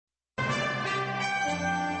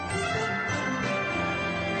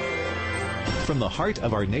From the heart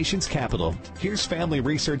of our nation's capital, here's Family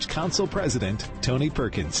Research Council President Tony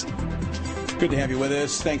Perkins. Good to have you with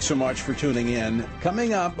us. Thanks so much for tuning in.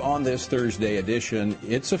 Coming up on this Thursday edition,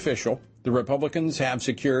 it's official. The Republicans have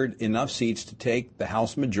secured enough seats to take the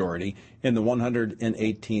House majority in the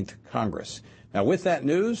 118th Congress. Now, with that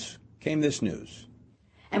news came this news.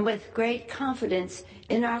 And with great confidence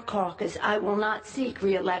in our caucus, I will not seek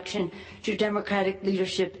re-election to Democratic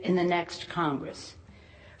leadership in the next Congress.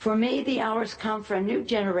 For me, the hour's come for a new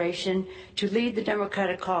generation to lead the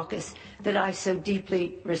Democratic caucus that I so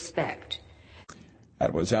deeply respect.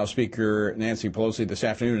 That was House Speaker Nancy Pelosi this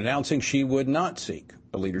afternoon announcing she would not seek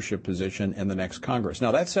a leadership position in the next Congress.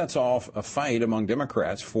 Now, that sets off a fight among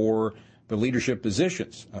Democrats for the leadership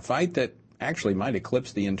positions, a fight that actually might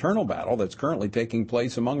eclipse the internal battle that's currently taking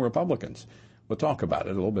place among Republicans. We'll talk about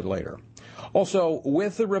it a little bit later. Also,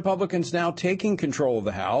 with the Republicans now taking control of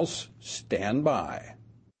the House, stand by.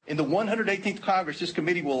 In the 118th Congress, this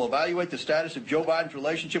committee will evaluate the status of Joe Biden's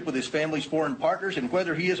relationship with his family's foreign partners and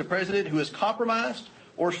whether he is a president who is compromised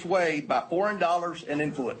or swayed by foreign dollars and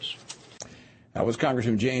influence. That was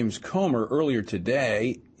Congressman James Comer earlier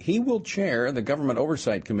today. He will chair the Government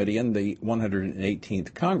Oversight Committee in the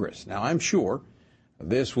 118th Congress. Now, I'm sure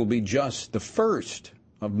this will be just the first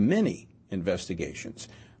of many investigations.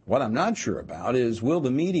 What I'm not sure about is, will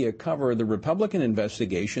the media cover the Republican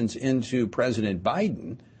investigations into President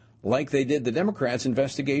Biden like they did the Democrats'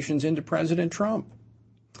 investigations into President Trump?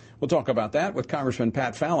 We'll talk about that with Congressman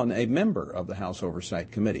Pat Fallon, a member of the House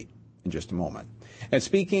Oversight Committee, in just a moment. And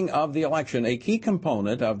speaking of the election, a key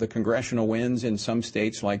component of the congressional wins in some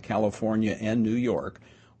states like California and New York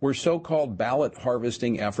were so-called ballot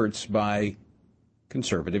harvesting efforts by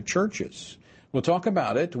conservative churches. We'll talk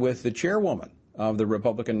about it with the chairwoman of the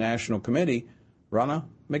Republican National Committee, Ronna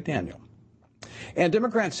McDaniel. And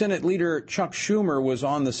Democrat Senate Leader Chuck Schumer was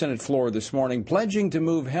on the Senate floor this morning pledging to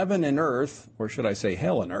move heaven and earth, or should I say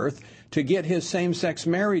hell and earth, to get his same-sex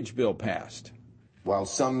marriage bill passed. While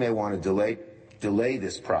some may want to delay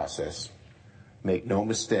this process, make no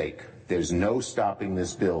mistake, there's no stopping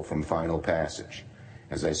this bill from final passage.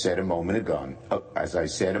 As I said a moment ago,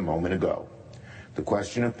 the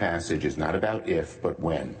question of passage is not about if, but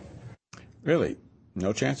when. Really?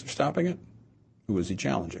 No chance of stopping it? Who is he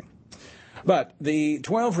challenging? But the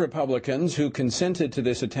 12 Republicans who consented to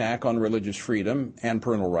this attack on religious freedom and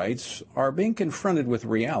parental rights are being confronted with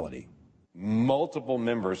reality. Multiple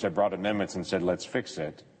members have brought amendments and said, let's fix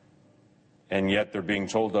it. And yet they're being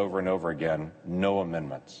told over and over again, no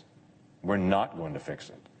amendments. We're not going to fix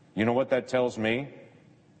it. You know what that tells me?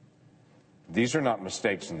 These are not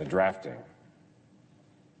mistakes in the drafting.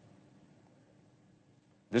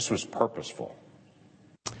 This was purposeful.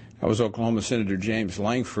 That was Oklahoma Senator James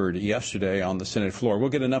Lankford yesterday on the Senate floor.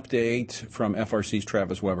 We'll get an update from FRC's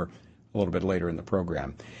Travis Weber a little bit later in the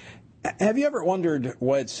program. Have you ever wondered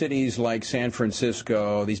what cities like San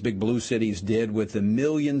Francisco, these big blue cities, did with the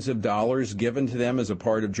millions of dollars given to them as a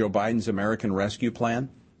part of Joe Biden's American Rescue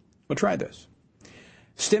Plan? Well, try this.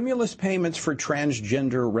 Stimulus payments for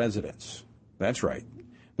transgender residents. That's right.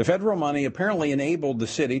 The federal money apparently enabled the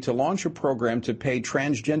city to launch a program to pay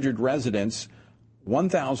transgendered residents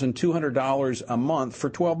 $1,200 a month for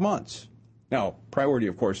 12 months. Now, priority,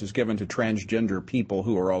 of course, is given to transgender people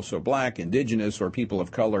who are also black, indigenous, or people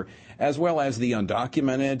of color, as well as the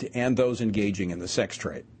undocumented and those engaging in the sex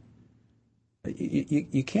trade.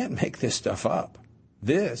 You can't make this stuff up.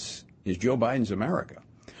 This is Joe Biden's America.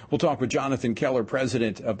 We'll talk with Jonathan Keller,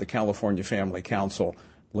 president of the California Family Council,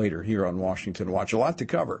 later here on Washington Watch. A lot to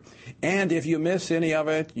cover. And if you miss any of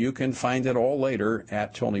it, you can find it all later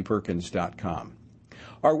at TonyPerkins.com.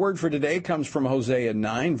 Our word for today comes from Hosea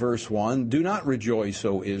 9, verse 1. Do not rejoice,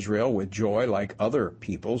 O Israel, with joy like other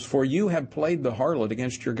peoples, for you have played the harlot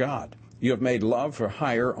against your God. You have made love for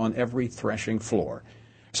hire on every threshing floor.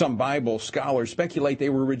 Some Bible scholars speculate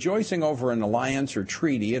they were rejoicing over an alliance or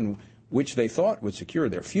treaty in which they thought would secure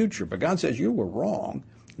their future. But God says you were wrong.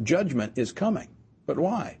 Judgment is coming. But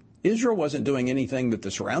why? Israel wasn't doing anything that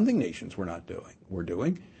the surrounding nations were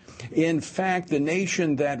doing. In fact, the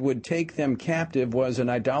nation that would take them captive was an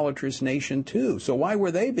idolatrous nation too. So why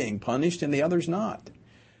were they being punished and the others not?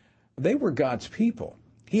 They were God's people.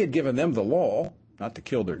 He had given them the law, not to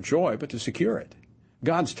kill their joy, but to secure it.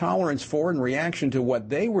 God's tolerance for and reaction to what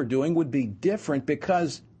they were doing would be different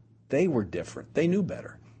because they were different. They knew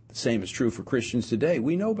better. The same is true for Christians today.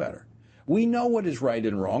 We know better. We know what is right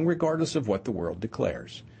and wrong, regardless of what the world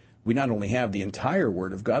declares. We not only have the entire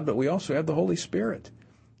Word of God, but we also have the Holy Spirit.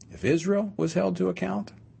 If Israel was held to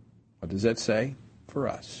account, what does that say for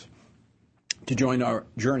us? To join our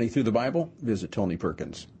journey through the Bible, visit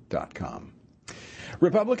TonyPerkins.com.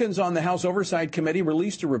 Republicans on the House Oversight Committee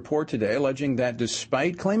released a report today alleging that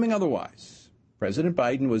despite claiming otherwise, President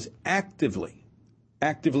Biden was actively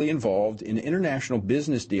involved in international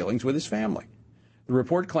business dealings with his family. The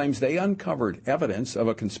report claims they uncovered evidence of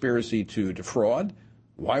a conspiracy to defraud,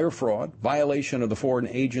 wire fraud, violation of the Foreign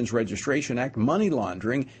Agents Registration Act, money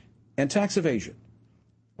laundering, and tax evasion.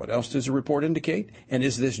 What else does the report indicate? And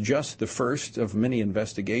is this just the first of many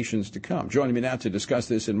investigations to come? Joining me now to discuss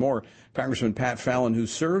this and more, Congressman Pat Fallon, who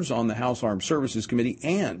serves on the House Armed Services Committee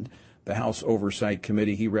and the House Oversight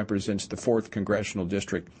Committee. He represents the 4th Congressional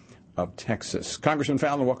District of Texas. Congressman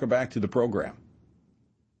Fallon, welcome back to the program.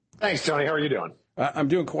 Thanks, Tony. How are you doing? I'm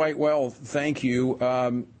doing quite well, thank you.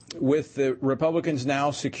 With the Republicans now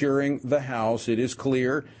securing the House, it is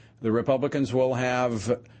clear the Republicans will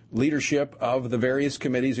have leadership of the various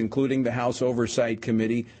committees, including the House Oversight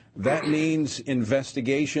Committee. That means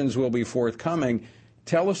investigations will be forthcoming.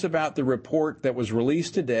 Tell us about the report that was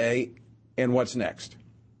released today and what's next.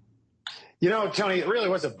 You know, Tony, it really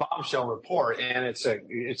was a bombshell report, and it's going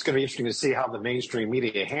to be interesting to see how the mainstream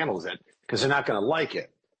media handles it, because they're not going to like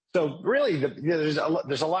it. So really, there's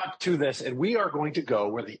a lot to this, and we are going to go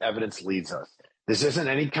where the evidence leads us. This isn't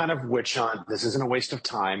any kind of witch hunt. This isn't a waste of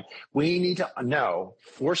time. We need to know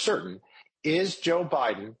for certain, is Joe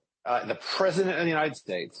Biden, the president of the United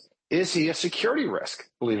States, is he a security risk,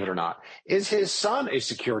 believe it or not? Is his son a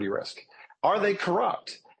security risk? Are they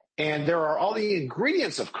corrupt? And there are all the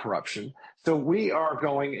ingredients of corruption. So we are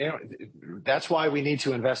that's why we need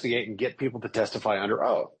to investigate and get people to testify under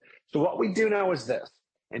oath. So what we do know is this.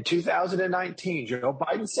 In 2019, Joe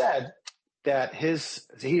Biden said that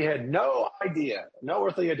he had no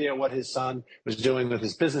earthly idea what his son was doing with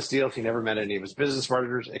his business deals. He never met any of his business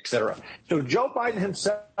partners, et cetera. So Joe Biden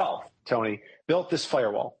himself, Tony, built this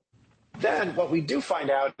firewall. Then what we do find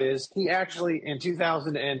out is he actually, in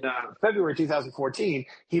February 2014,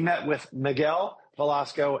 he met with Miguel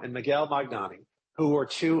Velasco and Miguel Magnani, who were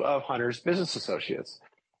two of Hunter's business associates.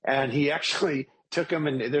 And he actually took them,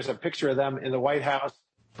 and there's a picture of them in the White House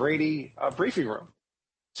Brady briefing room.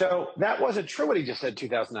 So that wasn't true what he just said in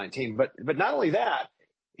 2019. But not only that,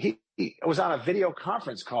 he was on a video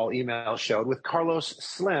conference call, email showed, with Carlos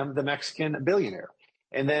Slim, the Mexican billionaire.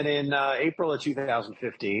 And then in April of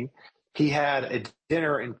 2015, he had a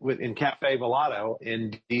dinner in Cafe Velado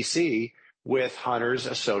in D.C. with Hunter's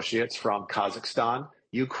associates from Kazakhstan,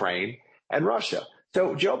 Ukraine, and Russia.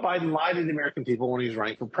 So Joe Biden lied to the American people when he was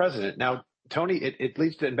running for president. Now, Tony, it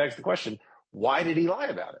leads to and begs the question, why did he lie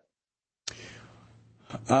about it?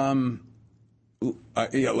 I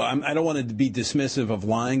don't want to be dismissive of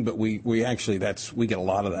lying, but we get a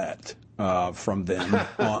lot of that from them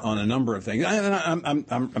on a number of things.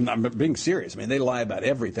 I'm being serious. I mean, they lie about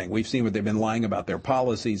everything. We've seen what they've been lying about, their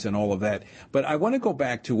policies and all of that. But I want to go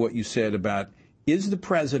back to what you said about, is the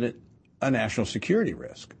president a national security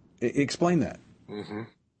risk? Explain that. Mm-hmm.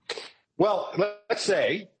 Well, let's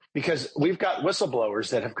say, because we've got whistleblowers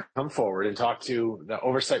that have come forward and talked to the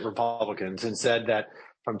oversight Republicans and said that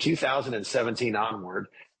from 2017 onward,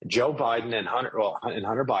 Joe Biden and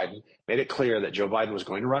Hunter Biden made it clear that Joe Biden was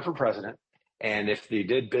going to run for president. And if they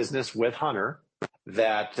did business with Hunter,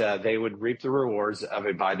 that they would reap the rewards of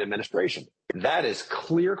a Biden administration. That is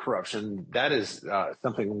clear corruption. That is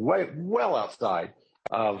something well outside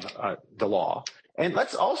of the law. And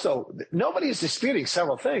nobody is disputing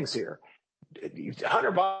several things here.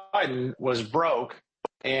 Hunter Biden was broke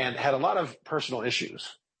and had a lot of personal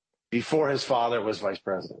issues before his father was vice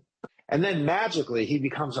president. And then magically he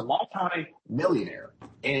becomes a multi-millionaire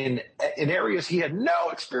in areas he had no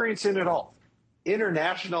experience in at all.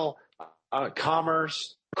 International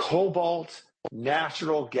commerce, cobalt,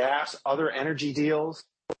 natural gas, other energy deals.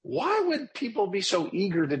 Why would people be so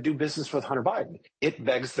eager to do business with Hunter Biden? It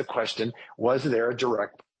begs the question, was there a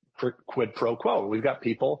direct quid pro quo? We've got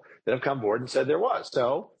people that have come forward and said there was.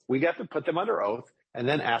 So we got to put them under oath and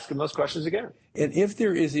then ask them those questions again. And if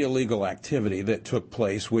there is illegal activity that took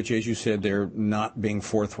place, which, as you said, they're not being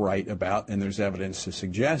forthright about, and there's evidence to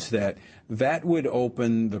suggest that, that would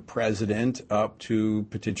open the president up to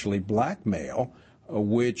potentially blackmail,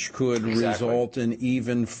 which could result in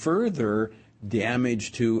even further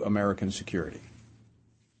damage to American security.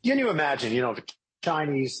 Can you imagine, if the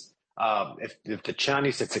Chinese, if the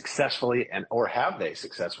Chinese had successfully or have they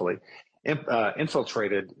successfully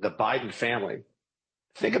infiltrated the Biden family?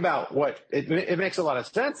 Think about what it makes a lot of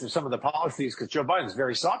sense in some of the policies, because Joe Biden's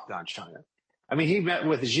very soft on China. I mean, he met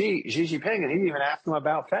with Xi Jinping and he didn't even ask him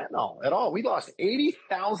about fentanyl at all. We lost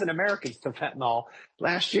 80,000 Americans to fentanyl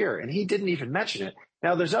last year, and he didn't even mention it.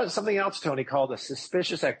 Now, there's something else, Tony, called a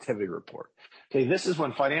suspicious activity report. Okay, this is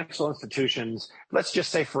when financial institutions, let's just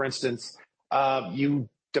say, for instance, you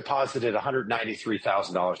deposited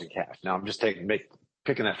 $193,000 in cash. Now, I'm just picking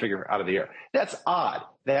that figure out of the air. That's odd.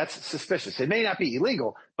 That's suspicious. It may not be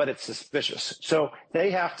illegal, but it's suspicious. So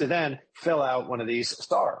they have to then fill out one of these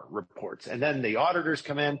STAR reports. And then the auditors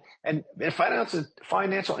come in, and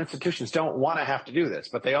financial institutions don't want to have to do this,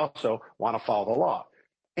 but they also want to follow the law.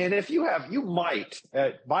 And if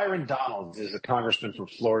Byron Donalds is a congressman from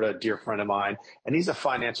Florida, a dear friend of mine, and he's a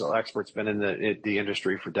financial expert, been in the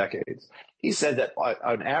industry for decades. He said that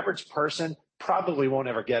an average person probably won't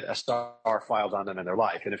ever get a STAR filed on them in their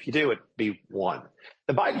life. And if you do, it'd be one.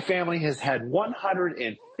 The Biden family has had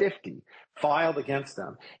 150 filed against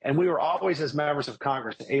them. And we were always, as members of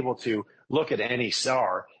Congress, able to look at any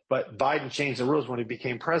STAR, but Biden changed the rules when he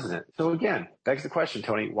became president. So again, begs the question,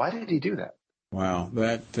 Tony, why did he do that? Wow,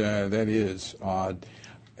 that is odd.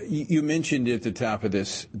 You mentioned at the top of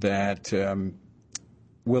this that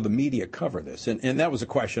will the media cover this? And that was a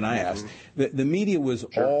question I asked. The media was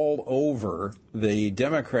all over the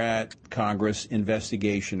Democrat Congress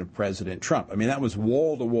investigation of President Trump. I mean, that was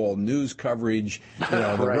wall-to-wall news coverage,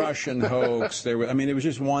 the right. Russian hoax. It was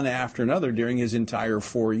just one after another during his entire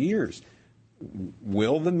 4 years.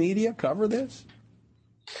 Will the media cover this?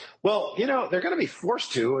 Well, they're going to be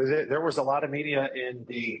forced to. There was a lot of media in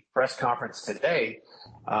the press conference today.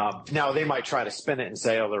 Now, they might try to spin it and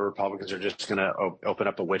say, the Republicans are just going to open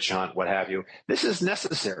up a witch hunt, what have you. This is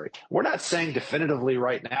necessary. We're not saying definitively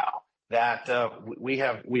right now that we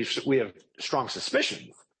have strong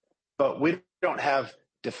suspicions, but we don't have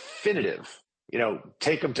definitive,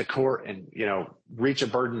 take them to court and, reach a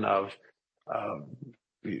burden of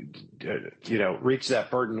reach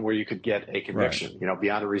that burden where you could get a conviction, right.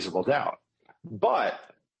 Beyond a reasonable doubt. But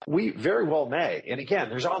we very well may. And again,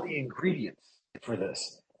 there's all the ingredients for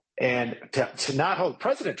this. And to not hold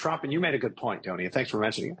President Trump, and you made a good point, Tony, and thanks for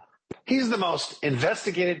mentioning it. He's the most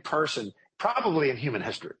investigated person probably in human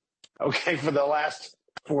history, for the last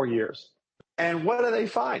 4 years. And what do they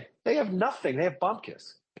find? They have nothing. They have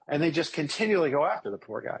bump-kiss. And they just continually go after the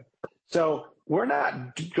poor guy. So we're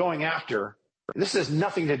not going after. This has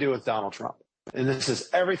nothing to do with Donald Trump. And this has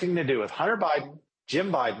everything to do with Hunter Biden, Jim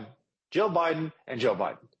Biden, Jill Biden, and Joe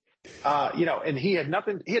Biden. And he had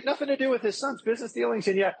nothing to do with his son's business dealings.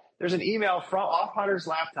 And yet there's an email off Hunter's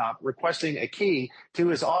laptop requesting a key to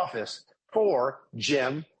his office for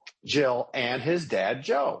Jim, Jill, and his dad,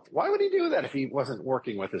 Joe. Why would he do that if he wasn't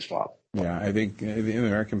working with his father? Yeah, I think the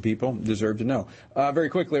American people deserve to know. Very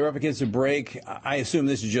quickly, we're up against a break. I assume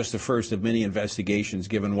this is just the first of many investigations,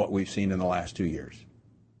 given what we've seen in the last 2 years.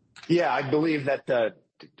 Yeah, I believe that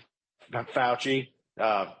Fauci,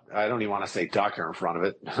 I don't even want to say doctor in front of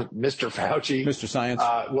it, Mr. Fauci. Mr. Science.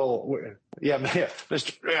 All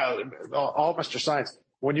Mr. Science.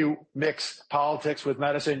 When you mix politics with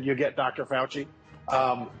medicine, you get Dr. Fauci.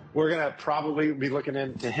 We're going to probably be looking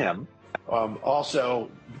into him.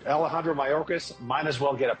 Also, Alejandro Mayorkas might as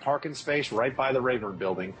well get a parking space right by the Rayburn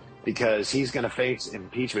building because he's going to face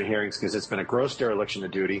impeachment hearings because it's been a gross dereliction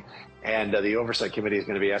of duty, and the Oversight Committee is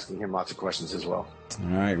going to be asking him lots of questions as well. All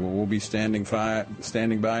right. Well, we'll be standing by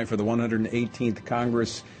for the 118th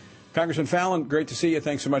Congress. Congressman Fallon, great to see you.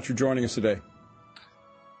 Thanks so much for joining us today.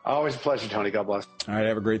 Always a pleasure, Tony. God bless. All right.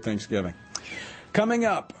 Have a great Thanksgiving. Coming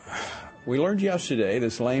up, we learned yesterday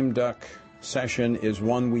this lame duck session is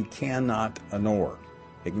one we cannot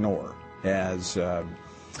ignore as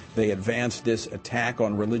they advance this attack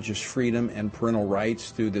on religious freedom and parental rights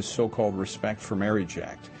through this so-called Respect for Marriage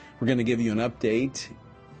Act. We're going to give you an update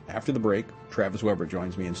after the break. Travis Weber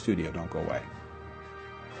joins me in studio. Don't go away.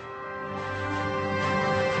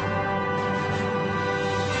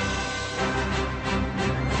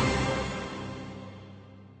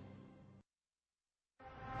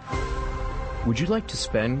 Would you like to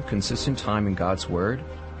spend consistent time in God's Word?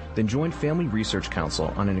 Then join Family Research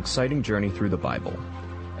Council on an exciting journey through the Bible.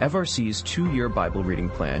 FRC's 2-year Bible reading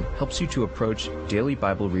plan helps you to approach daily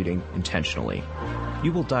Bible reading intentionally.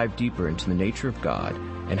 You will dive deeper into the nature of God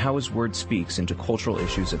and how His Word speaks into cultural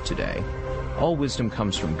issues of today. All wisdom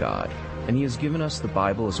comes from God, and He has given us the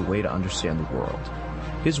Bible as a way to understand the world.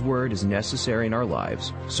 His Word is necessary in our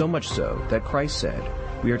lives, so much so that Christ said,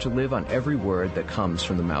 we are to live on every word that comes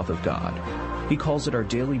from the mouth of God. He calls it our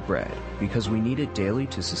daily bread because we need it daily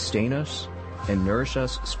to sustain us and nourish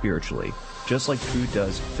us spiritually, just like food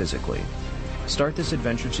does physically. Start this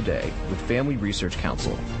adventure today with Family Research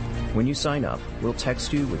Council. When you sign up, we'll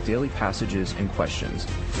text you with daily passages and questions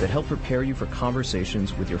that help prepare you for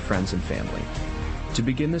conversations with your friends and family. To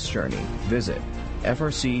begin this journey, visit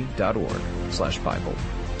frc.org/Bible.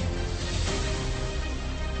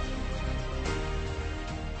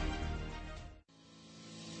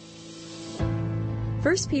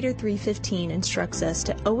 1 Peter 3:15 instructs us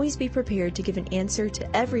to always be prepared to give an answer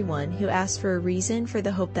to everyone who asks for a reason for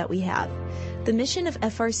the hope that we have. The mission of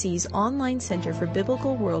FRC's online Center for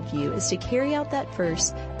Biblical Worldview is to carry out that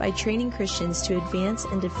verse by training Christians to advance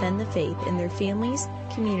and defend the faith in their families,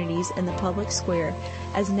 communities, and the public square,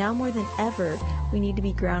 as now more than ever, we need to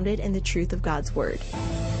be grounded in the truth of God's Word.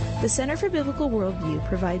 The Center for Biblical Worldview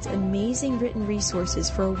provides amazing written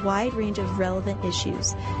resources for a wide range of relevant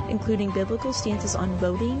issues, including biblical stances on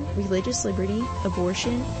voting, religious liberty,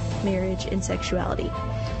 abortion, marriage, and sexuality.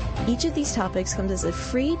 Each of these topics comes as a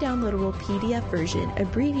free downloadable PDF version,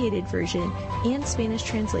 abbreviated version, and Spanish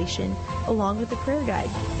translation, along with a prayer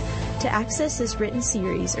guide. To access this written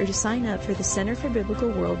series or to sign up for the Center for Biblical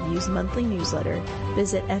Worldview's monthly newsletter,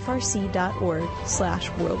 visit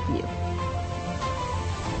frc.org/worldview.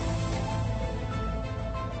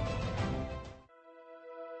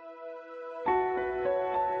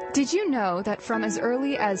 Did you know that from as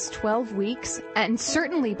early as 12 weeks, and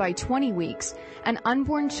certainly by 20 weeks, an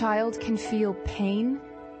unborn child can feel pain?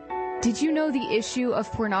 Did you know the issue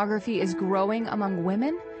of pornography is growing among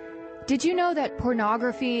women? Did you know that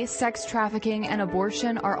pornography, sex trafficking, and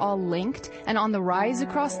abortion are all linked and on the rise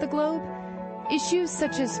across the globe? Issues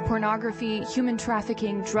such as pornography, human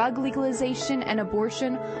trafficking, drug legalization, and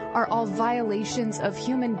abortion are all violations of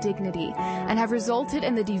human dignity and have resulted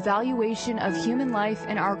in the devaluation of human life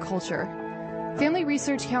in our culture. Family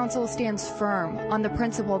Research Council stands firm on the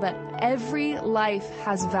principle that every life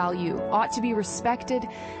has value, ought to be respected,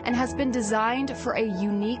 and has been designed for a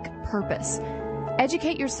unique purpose.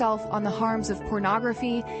 Educate yourself on the harms of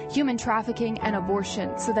pornography, human trafficking, and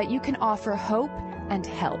abortion so that you can offer hope and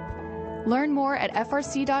help. Learn more at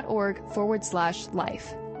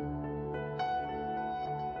frc.org/life.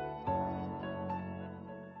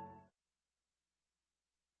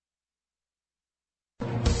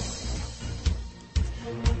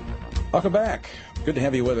 Welcome back. Good to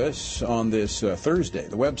have you with us on this Thursday.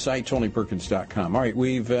 The website, TonyPerkins.com. All right,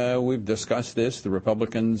 we've discussed this. The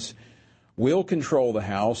Republicans will control the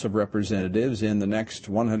House of Representatives in the next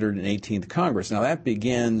 118th Congress. Now, that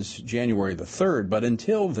begins January the 3rd, but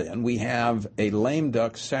until then, we have a lame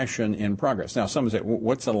duck session in progress. Now, some say,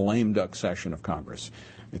 what's a lame duck session of Congress?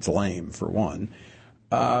 It's lame, for one.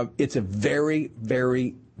 It's a very,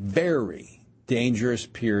 very, very dangerous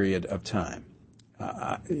period of time.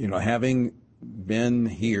 Having been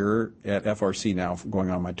here at FRC now, going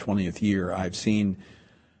on my 20th year, I've seen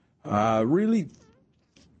really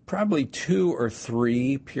probably 2 or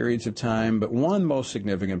 3 periods of time, but one most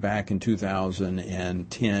significant back in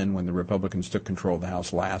 2010 when the Republicans took control of the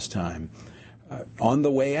House last time. On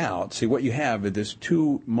the way out, see what you have at this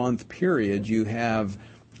 2-month period, you have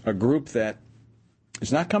a group that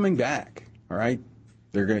is not coming back, all right?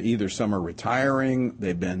 They're going to either some are retiring,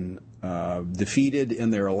 they've been defeated in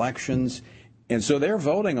their elections, and so they're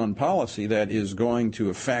voting on policy that is going to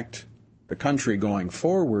affect the country going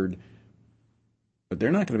forward, but they're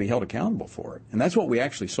not going to be held accountable for it. And that's what we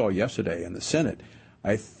actually saw yesterday in the Senate.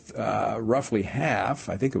 Roughly half,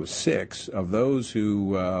 I think it was 6, of those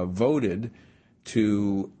who voted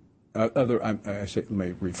to let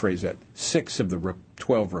me rephrase that, 6 of the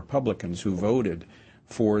 12 Republicans who voted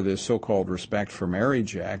for this so-called Respect for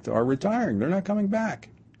Marriage Act are retiring. They're not coming back.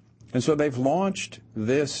 And so they've launched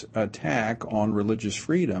this attack on religious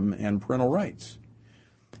freedom and parental rights.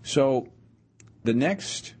 So the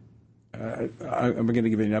next I'm going to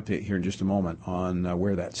give you an update here in just a moment on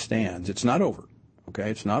where that stands. It's not over, okay?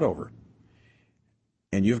 It's not over.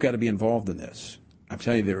 And you've got to be involved in this. I'm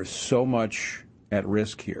telling you, there is so much at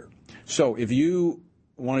risk here. So if you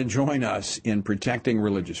want to join us in protecting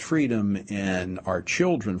religious freedom and our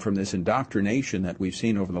children from this indoctrination that we've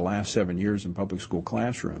seen over the last 7 years in public school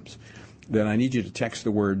classrooms, then I need you to text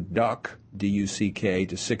the word DUCK, D-U-C-K,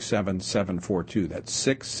 to 67742. That's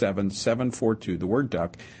 67742, the word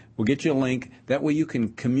DUCK. We'll get you a link. That way you can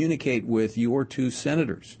communicate with your 2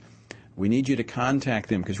 senators. We need you to contact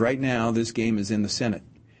them because right now this game is in the Senate.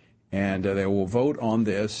 And they will vote on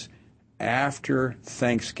this after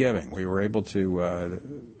Thanksgiving. We were able to,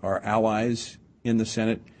 our allies in the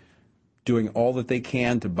Senate, doing all that they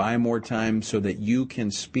can to buy more time so that you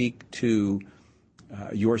can speak to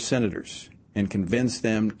your senators and convince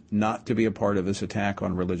them not to be a part of this attack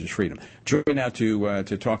on religious freedom. Joining now to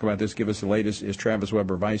talk about this, give us the latest, is Travis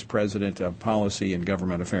Weber, Vice President of Policy and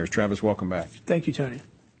Government Affairs. Travis, welcome back. Thank you, Tony.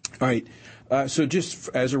 All right. So just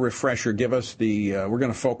as a refresher, give us we're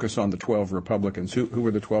going to focus on the 12 Republicans. Who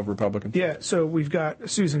were the 12 Republicans? Yeah, so we've got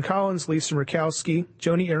Susan Collins, Lisa Murkowski,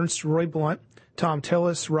 Joni Ernst, Roy Blunt, Tom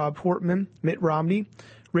Tillis, Rob Portman, Mitt Romney,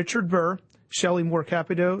 Richard Burr, Shelley Moore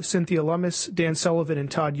Capito, Cynthia Lummis, Dan Sullivan,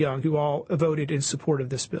 and Todd Young, who all voted in support of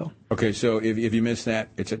this bill. Okay, so if you missed that,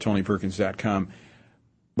 it's at TonyPerkins.com.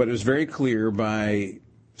 But it was very clear by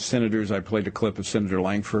senators, I played a clip of Senator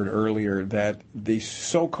Langford earlier, that the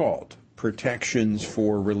so-called protections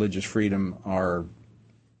for religious freedom are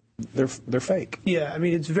they're fake. Yeah, I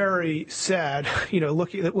mean, it's very sad,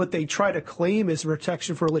 looking at what they try to claim is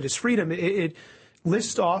protection for religious freedom. It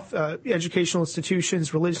lists off educational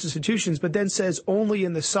institutions, religious institutions, but then says only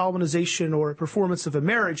in the solemnization or performance of a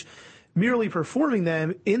marriage, merely performing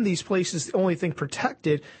them in these places, the only thing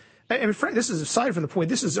protected. I mean, this is aside from the point,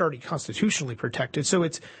 this is already constitutionally protected. So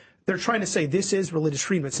they're trying to say this is religious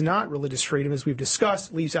freedom. It's not religious freedom, as we've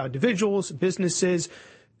discussed. It leaves out individuals, businesses,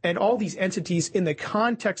 and all these entities in the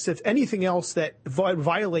context of anything else that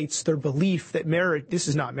violates their belief that this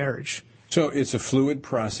is not marriage. So it's a fluid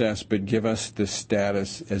process, but give us the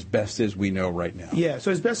status as best as we know right now. Yeah, so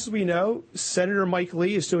as best as we know, Senator Mike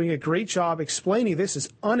Lee is doing a great job explaining this is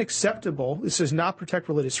unacceptable. This does not protect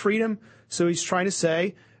religious freedom. So he's trying to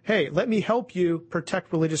say, hey, let me help you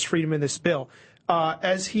protect religious freedom in this bill.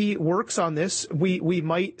 As he works on this, we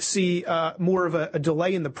might see more of a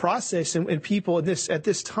delay in the process, and people at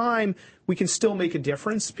this time, we can still make a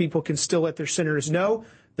difference. People can still let their senators know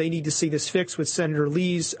they need to see this fixed with Senator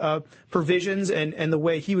Lee's provisions and the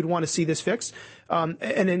way he would want to see this fixed.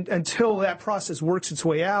 Until that process works its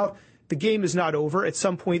way out, the game is not over. At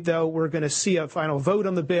some point, though, we're going to see a final vote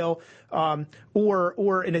on the bill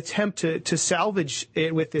or an attempt to salvage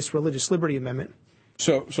it with this religious liberty amendment.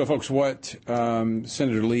 So folks, what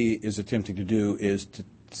Senator Lee is attempting to do is to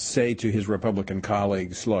say to his Republican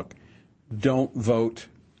colleagues, look, don't vote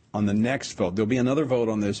on the next vote. There'll be another vote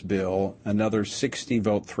on this bill, another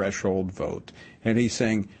 60-vote threshold vote. And he's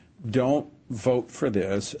saying, don't vote for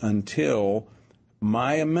this until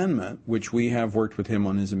my amendment, which we have worked with him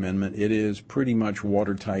on his amendment, it is pretty much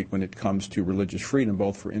watertight when it comes to religious freedom,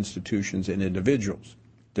 both for institutions and individuals.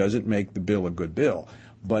 Doesn't make the bill a good bill,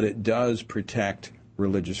 but it does protect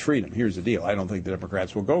religious freedom. Here's the deal. I don't think the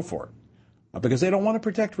Democrats will go for it because they don't want to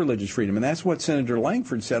protect religious freedom. And that's what Senator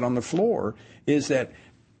Langford said on the floor, is that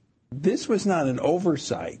this was not an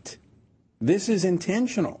oversight. This is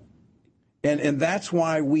intentional. And that's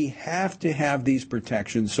why we have to have these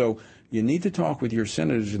protections. So you need to talk with your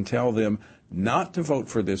senators and tell them not to vote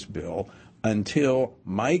for this bill until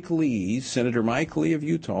Senator Mike Lee of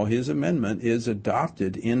Utah, his amendment is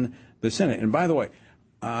adopted in the Senate. And by the way,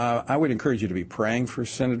 I would encourage you to be praying for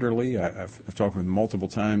Senator Lee. I've talked with him multiple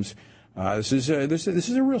times. This is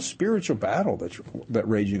a real spiritual battle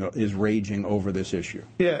that is raging over this issue.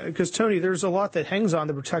 Yeah, because, Tony, there's a lot that hangs on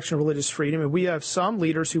the protection of religious freedom, and we have some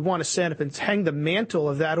leaders who want to stand up and hang the mantle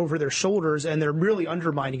of that over their shoulders, and they're really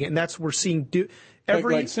undermining it, and that's what we're seeing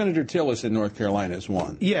like Senator Tillis in North Carolina is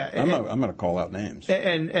one. Yeah. I'm going to call out names.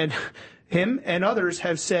 And him and others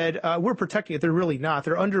have said, we're protecting it. They're really not.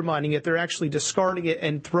 They're undermining it. They're actually discarding it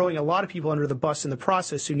and throwing a lot of people under the bus in the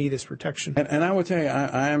process who need this protection. And I will tell you,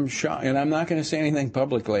 I am shocked, and I'm not going to say anything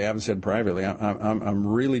publicly. I haven't said privately. I'm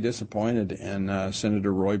really disappointed in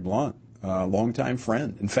Senator Roy Blunt, a longtime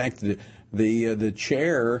friend. In fact, the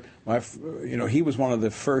chair, he was one of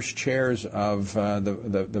the first chairs of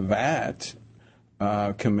the VAT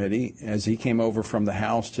committee as he came over from the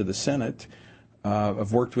House to the Senate.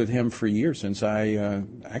 I've worked with him for years, since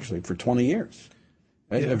actually for 20 years.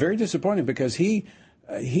 Yeah. Very disappointing because he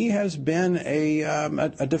has been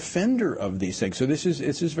a defender of these things. So this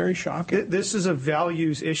is very shocking. This is a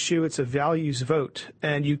values issue. It's a values vote,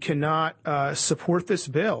 and you cannot support this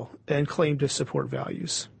bill and claim to support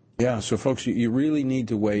values. Yeah. So folks, you really need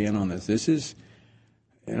to weigh in on this. This is,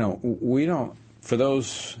 we don't. For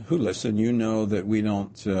those who listen, that we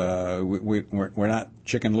don't. We're not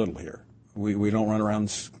Chicken Little here. We don't run around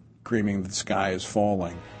screaming the sky is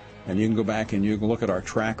falling. And you can go back and you can look at our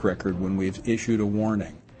track record when we've issued a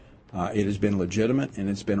warning. It has been legitimate and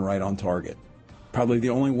it's been right on target. Probably the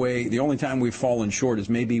only time we've fallen short is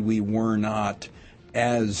maybe we were not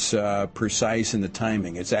as precise in the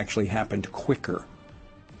timing. It's actually happened quicker.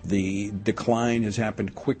 The decline has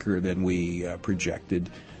happened quicker than we projected.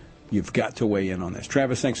 You've got to weigh in on this.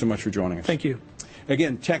 Travis, thanks so much for joining us. Thank you.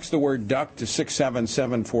 Again, text the word DUCK to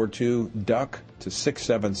 67742, DUCK to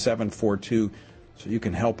 67742, so you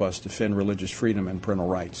can help us defend religious freedom and parental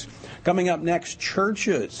rights. Coming up next,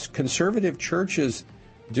 conservative churches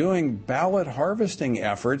doing ballot harvesting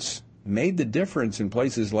efforts made the difference in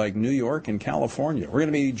places like New York and California. We're going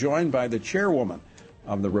to be joined by the chairwoman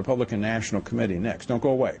of the Republican National Committee next. Don't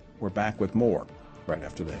go away. We're back with more right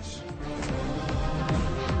after this.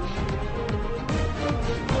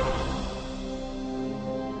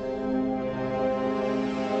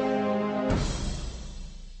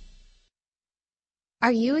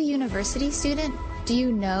 Are you a university student? Do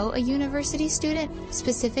you know a university student,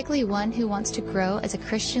 specifically one who wants to grow as a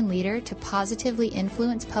Christian leader to positively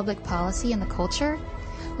influence public policy and the culture?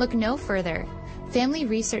 Look no further. Family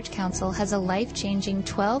Research Council has a life-changing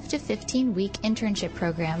 12 to 15-week internship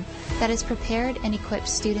program that has prepared and equipped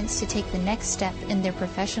students to take the next step in their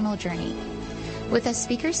professional journey. With a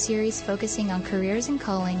speaker series focusing on careers and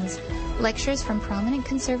callings, lectures from prominent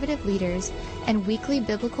conservative leaders, and weekly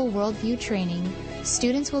biblical worldview training,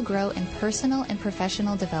 students will grow in personal and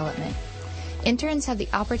professional development. Interns have the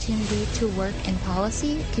opportunity to work in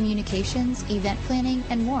policy, communications, event planning,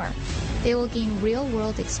 and more. They will gain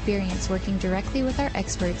real-world experience working directly with our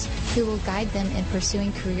experts who will guide them in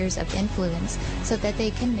pursuing careers of influence so that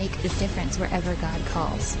they can make a difference wherever God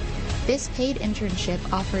calls. This paid internship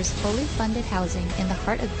offers fully funded housing in the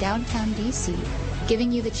heart of downtown D.C.,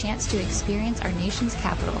 giving you the chance to experience our nation's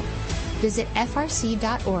capital. Visit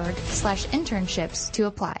frc.org/internships to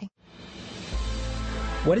apply.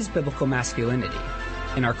 What is biblical masculinity?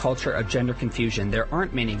 In our culture of gender confusion, there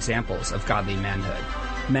aren't many examples of godly manhood.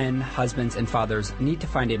 Men, husbands, and fathers need to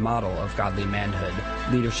find a model of godly manhood,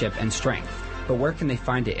 leadership, and strength. But where can they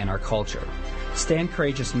find it in our culture? Stand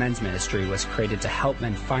Courageous Men's Ministry was created to help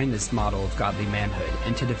men find this model of godly manhood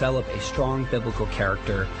and to develop a strong biblical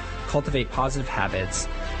character, cultivate positive habits,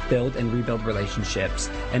 build and rebuild relationships,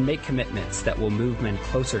 and make commitments that will move men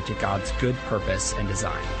closer to God's good purpose and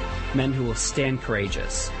design. Men who will stand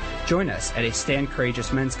courageous. Join us at a Stand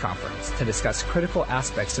Courageous Men's Conference to discuss critical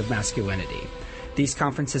aspects of masculinity. These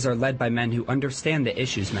conferences are led by men who understand the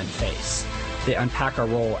issues men face. They unpack our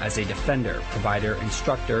role as a defender, provider,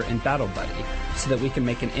 instructor, and battle buddy so that we can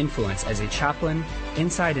make an influence as a chaplain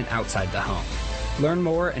inside and outside the home. Learn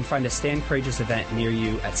more and find a Stand Courageous event near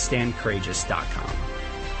you at standcourageous.com.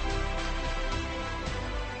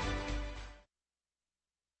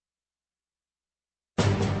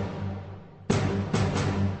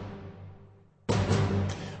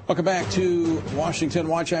 Welcome back to Washington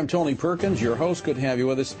Watch. I'm Tony Perkins, your host. Good to have you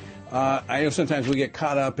with us. I know sometimes we get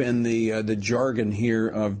caught up in the jargon here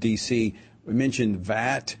of D.C. We mentioned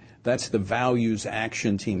VAT. That's the Values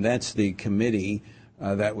Action Team. That's the committee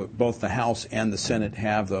that both the House and the Senate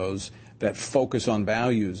have those that focus on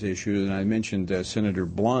values issues. And I mentioned Senator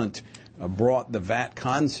Blunt brought the VAT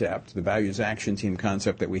concept, the Values Action Team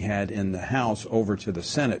concept that we had in the House over to the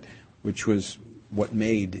Senate, which was what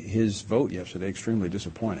made his vote yesterday extremely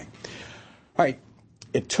disappointing. All right,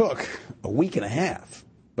 it took a week and a half,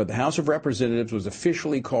 but the House of Representatives was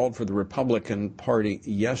officially called for the Republican Party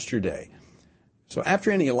yesterday. So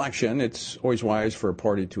after any election, it's always wise for a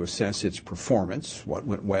party to assess its performance, what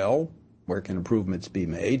went well, where can improvements be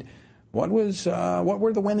made, what were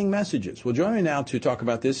the winning messages. Well, joining me now to talk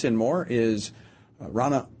about this and more is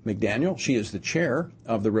Ronna McDaniel. She is the chair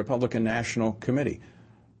of the Republican National Committee.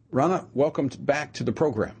 Ronna, welcome back to the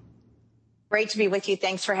program. Great to be with you.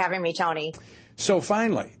 Thanks for having me, Tony. So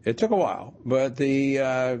finally, it took a while, but the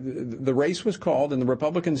race was called, and the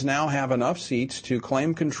Republicans now have enough seats to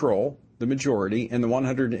claim control, the majority, in the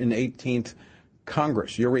 118th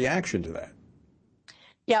Congress. Your reaction to that?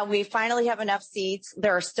 Yeah, we finally have enough seats.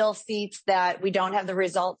 There are still seats that we don't have the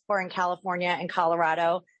results for in California and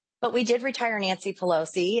Colorado. But we did retire Nancy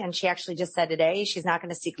Pelosi, and she actually just said today she's not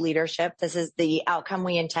going to seek leadership. This is the outcome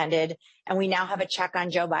we intended. And we now have a check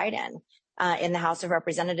on Joe Biden in the House of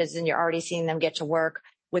Representatives, and you're already seeing them get to work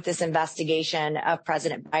with this investigation of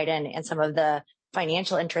President Biden and some of the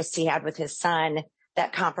financial interests he had with his son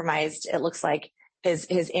that compromised, it looks like, his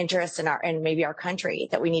interests in and maybe our country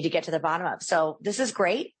that we need to get to the bottom of. So this is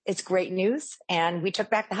great. It's great news. And we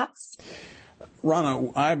took back the House.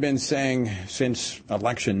 Ronna, I've been saying since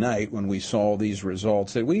election night when we saw these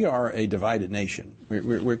results that we are a divided nation.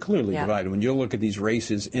 We're clearly divided. When you look at these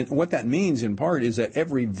races, and what that means in part is that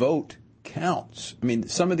every vote counts. I mean,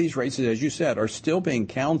 some of these races, as you said, are still being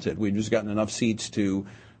counted. We've just gotten enough seats to,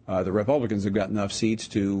 the Republicans have gotten enough seats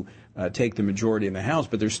to take the majority in the House,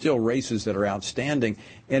 but there's still races that are outstanding.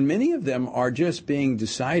 And many of them are just being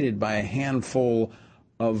decided by a handful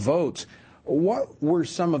of votes. What were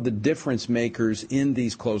some of the difference makers in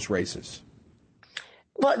these close races?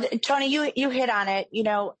 Well, Tony, you hit on it. You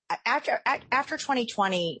know, after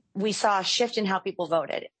 2020, we saw a shift in how people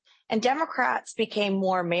voted. And Democrats became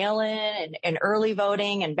more mail-in and early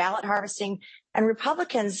voting and ballot harvesting. And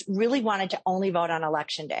Republicans really wanted to only vote on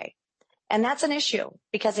Election Day. And that's an issue,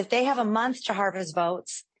 because if they have a month to harvest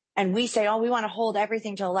votes and we say, oh, we want to hold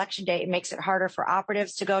everything to Election Day, it makes it harder for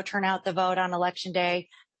operatives to go turn out the vote on Election Day.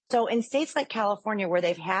 So in states like California, where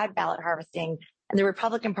they've had ballot harvesting and the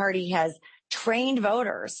Republican Party has trained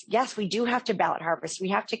voters. Yes, we do have to ballot harvest. We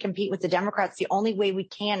have to compete with the Democrats. The only way we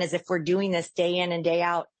can is if we're doing this day in and day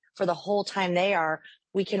out for the whole time they are,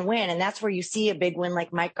 we can win. And that's where you see a big win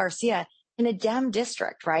like Mike Garcia in a Dem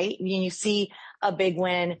district, right? I mean, you see a big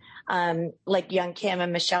win like Young Kim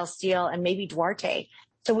and Michelle Steele and maybe Duarte.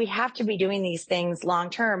 So we have to be doing these things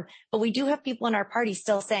long term. But we do have people in our party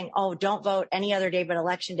still saying, oh, don't vote any other day but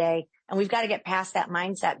Election Day. And we've got to get past that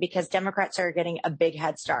mindset because Democrats are getting a big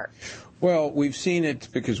head start. Well, we've seen it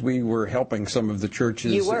because we were helping some of the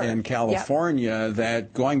churches in California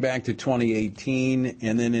that going back to 2018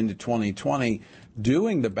 and then into 2020,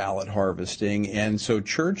 doing the ballot harvesting. And so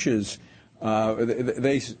churches,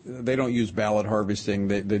 they don't use ballot harvesting.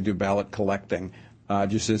 They do ballot collecting.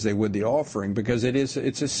 Just as they would the offering, because it's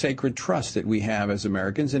a sacred trust that we have as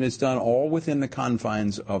Americans, and it's done all within the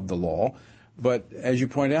confines of the law. But as you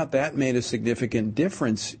point out, that made a significant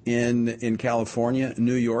difference in California,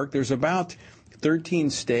 New York. There's about 13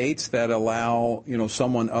 states that allow,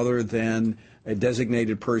 someone other than a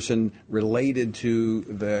designated person related to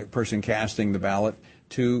the person casting the ballot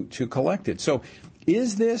to collect it. So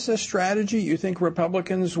is this a strategy you think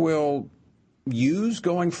Republicans will use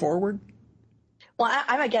going forward? Well,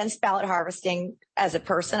 I'm against ballot harvesting as a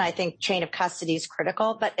person. I think chain of custody is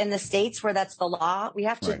critical, but in the states where that's the law, we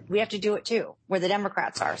have to do it too, where the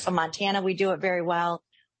Democrats are. So Montana, we do it very well.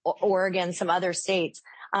 Oregon, some other states.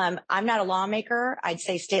 I'm not a lawmaker. I'd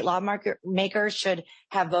say state lawmakers should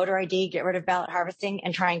have voter ID, get rid of ballot harvesting,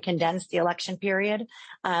 and try and condense the election period.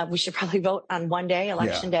 We should probably vote on one day,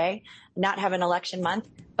 election day, not have an election month.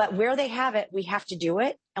 But where they have it, we have to do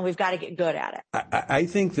it, and we've got to get good at it. I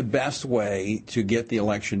think the best way to get the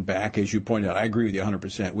election back, as you pointed out, I agree with you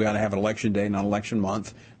 100%. We ought to have an election day, not election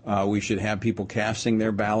month. We should have people casting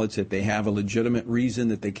their ballots if they have a legitimate reason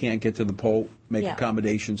that they can't get to the poll, make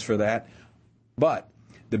accommodations for that. But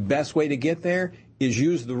the best way to get there is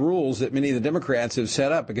use the rules that many of the Democrats have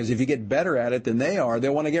set up, because if you get better at it than they are,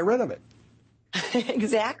 they'll want to get rid of it.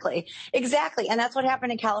 Exactly. And that's what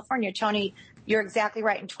happened in California. Tony, you're exactly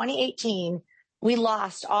right. In 2018, we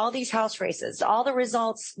lost all these House races. All the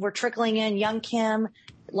results were trickling in. Young Kim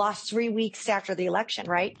lost 3 weeks after the election,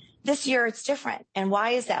 right? This year, it's different. And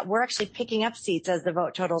why is that? We're actually picking up seats as the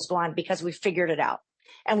vote totals go on because we figured it out.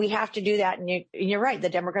 And we have to do that. And you're right. The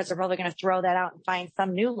Democrats are probably going to throw that out and find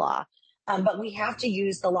some new law. But we have to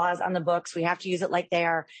use the laws on the books. We have to use it like they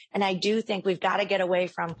are. And I do think we've got to get away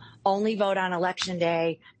from only vote on Election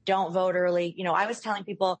Day. Don't vote early. I was telling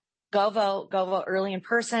people, go vote early in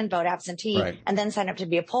person, vote absentee, and then sign up to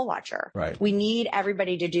be a poll watcher. Right. We need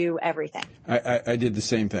everybody to do everything. I did the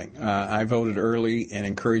same thing. I voted early and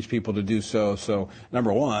encouraged people to do so. So,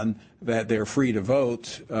 number one, that they're free to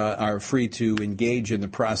vote, are free to engage in the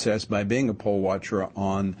process by being a poll watcher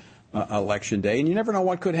on Election Day. And you never know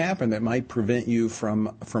what could happen that might prevent you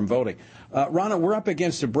from voting. Ronna, we're up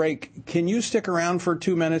against a break. Can you stick around for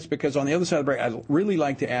 2 minutes? Because on the other side of the break, I'd really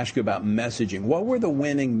like to ask you about messaging. What were the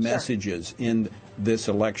winning messages in this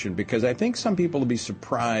election? Because I think some people will be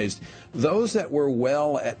surprised. Those that were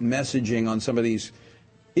well at messaging on some of these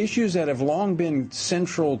issues that have long been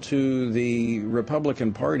central to the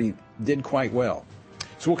Republican Party did quite well.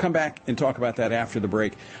 So we'll come back and talk about that after the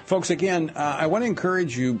break. Folks, again, I want to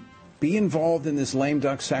encourage you, be involved in this lame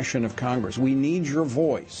duck session of Congress. We need your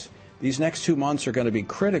voice. These next 2 months are going to be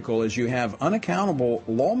critical as you have unaccountable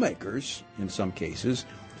lawmakers, in some cases,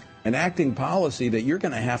 enacting policy that you're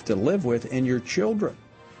going to have to live with and your children.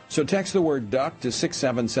 So text the word duck to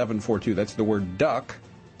 67742. That's the word duck,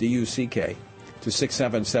 D-U-C-K, to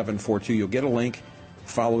 67742. You'll get a link.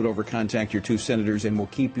 Follow it over, contact your two senators, and we'll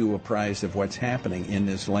keep you apprised of what's happening in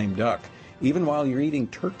this lame duck, even while you're eating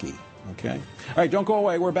turkey, okay? All right, don't go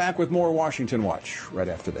away. We're back with more Washington Watch right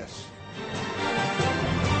after this.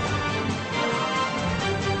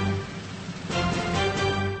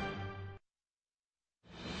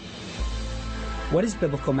 What is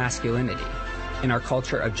biblical masculinity? In our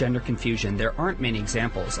culture of gender confusion, there aren't many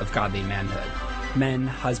examples of godly manhood. Men,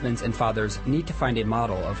 husbands, and fathers need to find a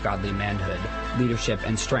model of godly manhood, leadership,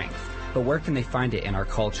 and strength. But where can they find it in our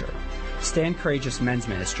culture? Stand Courageous Men's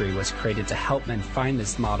Ministry was created to help men find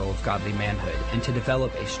this model of godly manhood and to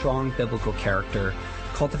develop a strong biblical character,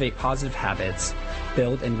 cultivate positive habits,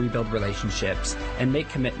 build and rebuild relationships, and make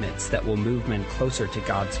commitments that will move men closer to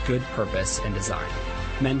God's good purpose and design.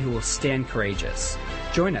 Men who will stand courageous.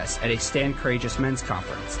 Join us at a Stand Courageous Men's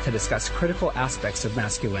Conference to discuss critical aspects of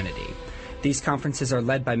masculinity. These conferences are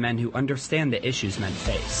led by men who understand the issues men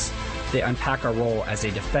face. They unpack our role as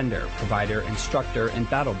a defender, provider, instructor, and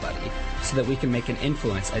battle buddy so that we can make an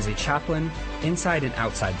influence as a chaplain inside and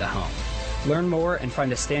outside the home. Learn more and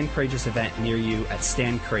find a Stand Courageous event near you at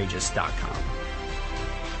standcourageous.com.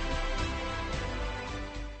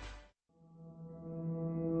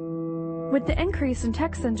 With the increase in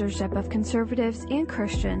tech censorship of conservatives and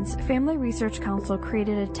Christians, Family Research Council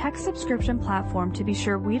created a tech subscription platform to be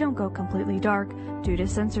sure we don't go completely dark due to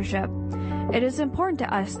censorship. It is important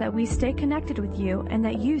to us that we stay connected with you and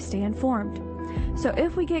that you stay informed. So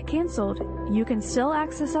if we get canceled, you can still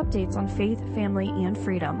access updates on faith, family, and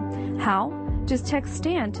freedom. How? Just text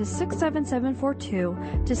STAND to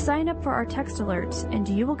 67742 to sign up for our text alerts, and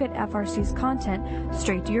you will get FRC's content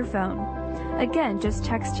straight to your phone. Again, just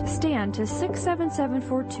text STAND to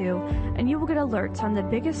 67742 and you will get alerts on the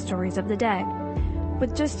biggest stories of the day.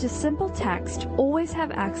 With just a simple text, always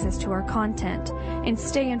have access to our content and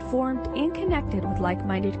stay informed and connected with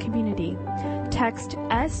like-minded community. Text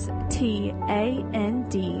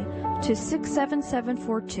STAND to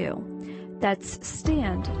 67742. That's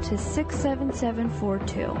STAND to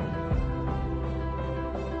 67742.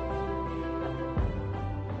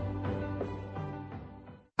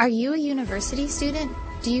 Are you a university student?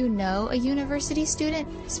 Do you know a university student,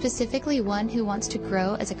 specifically one who wants to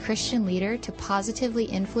grow as a Christian leader to positively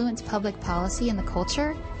influence public policy and the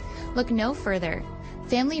culture? Look no further.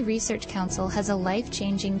 Family Research Council has a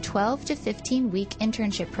life-changing 12 to 15-week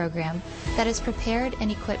internship program that has prepared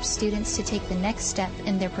and equipped students to take the next step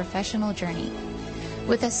in their professional journey.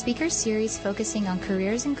 With a speaker series focusing on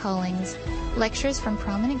careers and callings, lectures from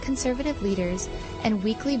prominent conservative leaders, and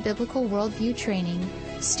weekly biblical worldview training,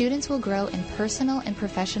 students will grow in personal and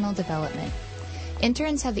professional development.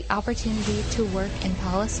 Interns have the opportunity to work in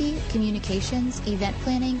policy, communications, event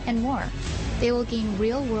planning, and more. They will gain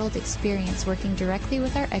real-world experience working directly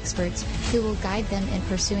with our experts who will guide them in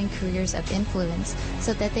pursuing careers of influence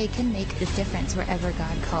so that they can make a difference wherever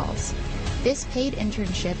God calls. This paid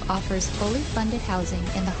internship offers fully funded housing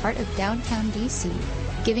in the heart of downtown D.C.,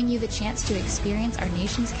 giving you the chance to experience our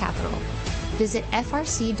nation's capital. Visit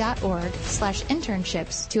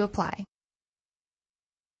frc.org/internships to apply.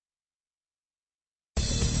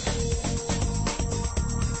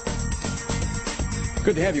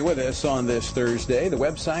 Good to have you with us on this Thursday. The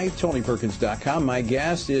website, TonyPerkins.com. My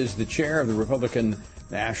guest is the chair of the Republican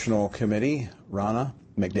National Committee, Ronna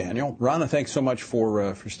McDaniel. Ronna, thanks so much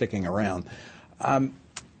for sticking around.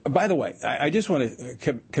 By the way, I just want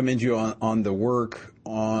to commend you on the work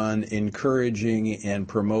on encouraging and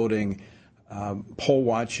promoting poll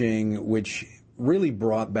watching, which really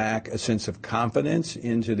brought back a sense of confidence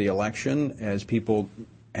into the election as people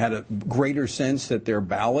had a greater sense that their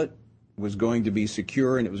ballot was going to be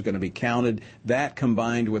secure and it was going to be counted. That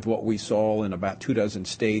combined with what we saw in about 24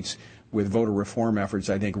 states with voter reform efforts,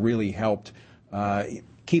 I think really helped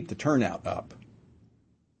keep the turnout up.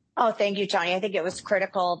 Oh, thank you, Tony. I think it was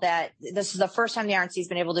critical that this is the first time the RNC has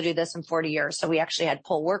been able to do this in 40 years. So we actually had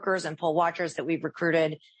poll workers and poll watchers that we've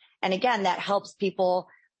recruited. And again, that helps people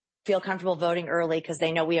feel comfortable voting early because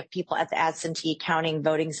they know we have people at the absentee counting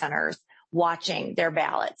voting centers watching their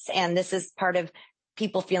ballots. And this is part of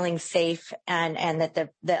people feeling safe and that the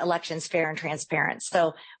election's fair and transparent.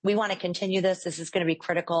 So we want to continue this. This is going to be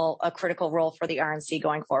a critical role for the RNC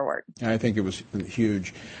going forward. I think it was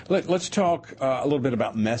huge. Let's talk a little bit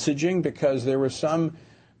about messaging, because there were some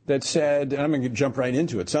that said, and I'm going to jump right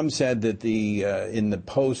into it, some said that in the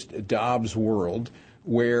post-Dobbs world,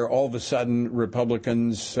 where all of a sudden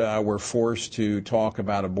Republicans were forced to talk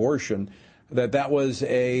about abortion, that was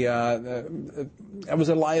a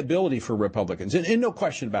liability for Republicans, and no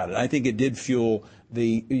question about it. I think it did fuel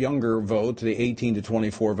the younger vote, the 18 to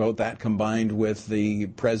 24 vote. That combined with the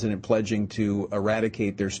president pledging to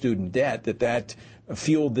eradicate their student debt, that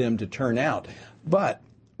fueled them to turn out. But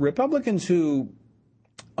Republicans who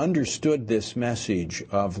understood this message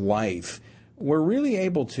of life were really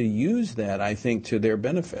able to use that, I think, to their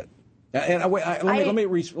benefit. And let me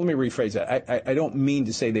rephrase that. I don't mean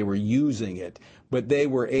to say they were using it, but they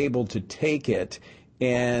were able to take it,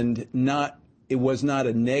 and it was not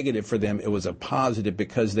a negative for them. It was a positive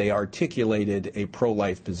because they articulated a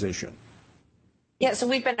pro-life position. Yeah, so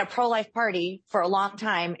we've been a pro-life party for a long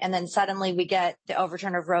time, and then suddenly we get the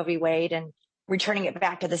overturn of Roe v. Wade and returning it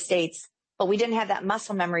back to the states. But we didn't have that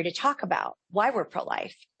muscle memory to talk about why we're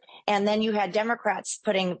pro-life. And then you had Democrats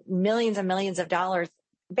putting millions and millions of dollars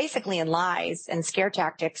basically in lies and scare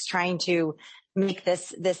tactics, trying to make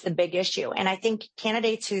this a big issue. And I think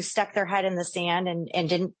candidates who stuck their head in the sand and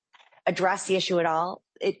didn't address the issue at all,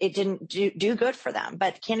 it didn't do good for them.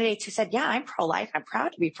 But candidates who said, yeah, I'm pro-life, I'm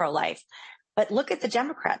proud to be pro-life. But look at the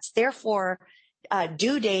Democrats. Therefore,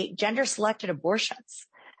 due date, gender-selected abortions.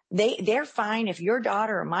 They're fine if your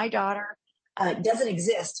daughter or my daughter doesn't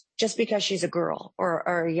exist just because she's a girl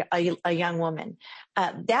or a young woman.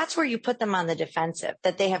 That's where you put them on the defensive,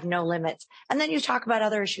 that they have no limits. And then you talk about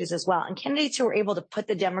other issues as well. And candidates who were able to put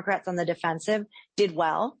the Democrats on the defensive did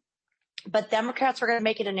well, but Democrats were going to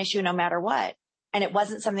make it an issue no matter what. And it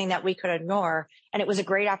wasn't something that we could ignore. And it was a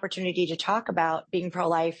great opportunity to talk about being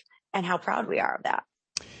pro-life and how proud we are of that.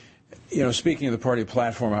 You know, speaking of the party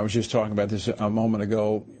platform, I was just talking about this a moment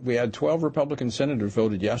ago. We had 12 Republican senators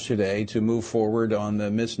voted yesterday to move forward on the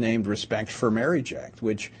misnamed Respect for Marriage Act,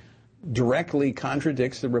 which directly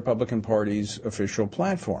contradicts the Republican Party's official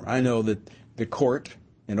platform. I know that the court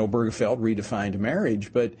in Obergefell redefined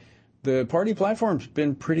marriage, but the party platform's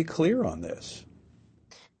been pretty clear on this.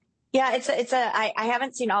 Yeah, I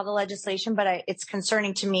haven't seen all the legislation, but it's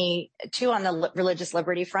concerning to me too on the religious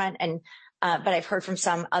liberty front. But I've heard from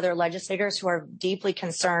some other legislators who are deeply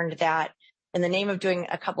concerned that in the name of doing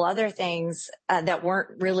a couple other things that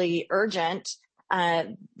weren't really urgent,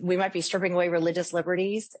 we might be stripping away religious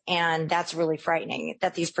liberties. And that's really frightening,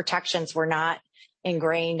 that these protections were not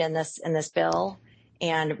ingrained in this bill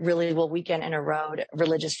and really will weaken and erode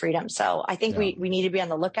religious freedom. So I think we need to be on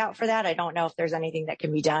the lookout for that. I don't know if there's anything that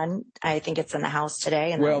can be done. I think it's in the House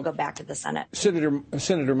today, and then we'll go back to the Senate.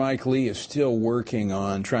 Senator Mike Lee is still working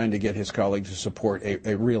on trying to get his colleagues to support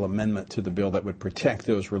a real amendment to the bill that would protect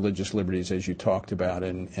those religious liberties, as you talked about,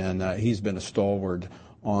 and he's been a stalwart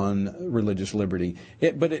on religious liberty.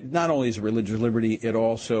 But it not only is it religious liberty, it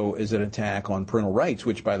also is an attack on parental rights,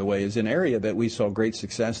 which, by the way, is an area that we saw great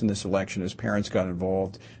success in this election as parents got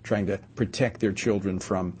involved trying to protect their children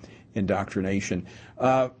from indoctrination.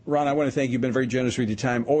 Ron, I want to thank you. You've been very generous with your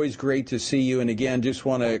time. Always great to see you. And again, just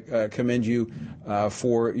want to commend you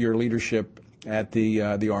for your leadership at the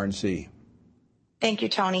RNC. Thank you,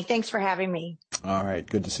 Tony. Thanks for having me. All right.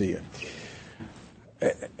 Good to see you.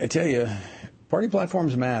 I tell you, party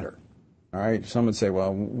platforms matter. All right. Some would say,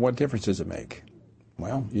 well, what difference does it make?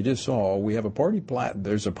 Well, you just saw we have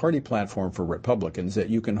there's a party platform for Republicans that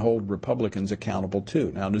you can hold Republicans accountable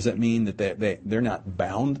to. Now, does that mean that they're not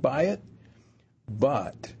bound by it?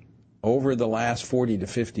 But over the last 40 to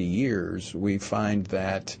 50 years, we find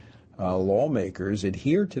that lawmakers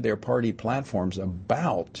adhere to their party platforms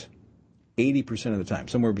about 80% of the time,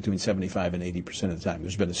 somewhere between 75 and 80% of the time.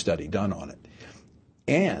 There's been a study done on it.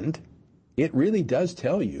 And it really does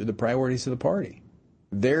tell you the priorities of the party.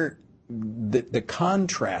 The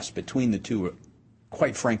contrast between the two,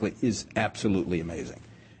 quite frankly, is absolutely amazing.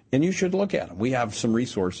 And you should look at them. We have some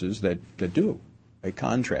resources that do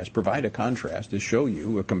provide a contrast to show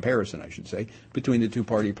you, a comparison, I should say, between the two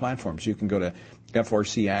party platforms. You can go to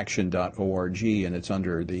frcaction.org, and it's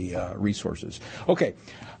under the resources. Okay,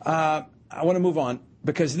 I want to move on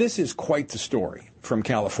because this is quite the story from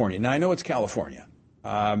California. Now, I know it's California.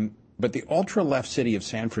 But the ultra-left city of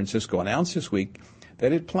San Francisco announced this week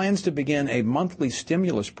that it plans to begin a monthly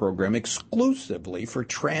stimulus program exclusively for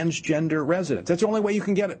transgender residents. That's the only way you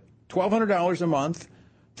can get it. $1,200 a month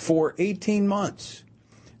for 18 months.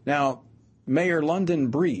 Now, Mayor London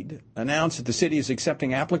Breed announced that the city is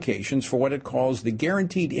accepting applications for what it calls the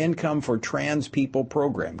Guaranteed Income for Trans People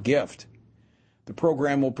program, GIFT. The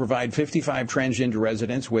program will provide 55 transgender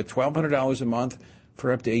residents with $1,200 a month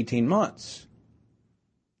for up to 18 months.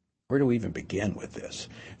 Where do we even begin with this?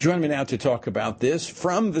 Joining me now to talk about this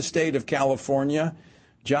from the state of California,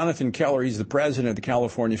 Jonathan Keller. He's the president of the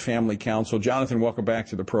California Family Council. Jonathan, welcome back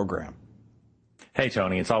to the program. Hey,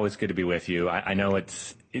 Tony. It's always good to be with you. I know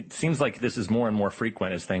it seems like this is more and more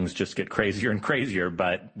frequent as things just get crazier and crazier,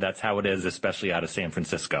 but that's how it is, especially out of San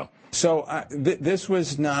Francisco. So this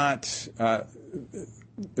was not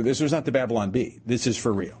the Babylon Bee. This is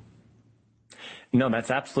for real. No,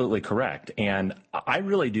 that's absolutely correct. And I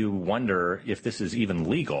really do wonder if this is even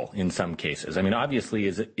legal in some cases. I mean, obviously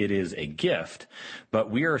it is a gift,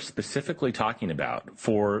 but we are specifically talking about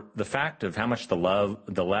for the fact of how much the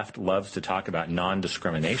left loves to talk about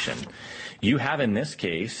non-discrimination. You have in this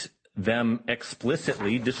case them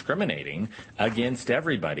explicitly discriminating against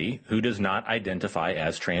everybody who does not identify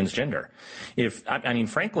as transgender.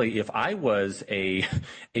 Frankly, if I was a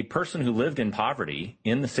person who lived in poverty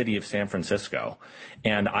in the city of San Francisco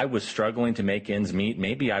and I was struggling to make ends meet,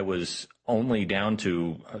 maybe I was only down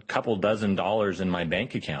to a couple dozen dollars in my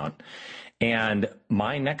bank account, and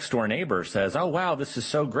my next door neighbor says, oh, wow, this is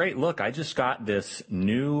so great. Look, I just got this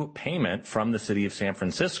new payment from the city of San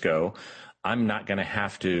Francisco. I'm not going to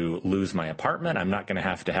have to lose my apartment. I'm not going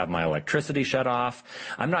to have my electricity shut off.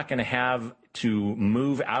 I'm not going to have to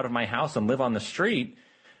move out of my house and live on the street.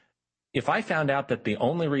 If I found out that the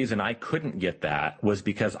only reason I couldn't get that was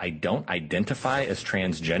because I don't identify as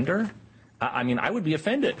transgender, I mean, I would be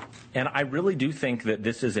offended. And I really do think that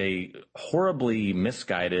this is a horribly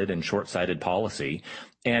misguided and short-sighted policy.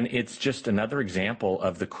 And it's just another example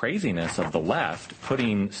of the craziness of the left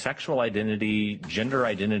putting sexual identity, gender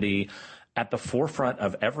identity at the forefront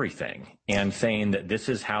of everything and saying that this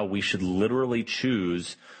is how we should literally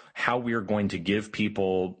choose how we are going to give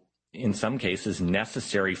people, in some cases,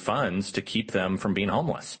 necessary funds to keep them from being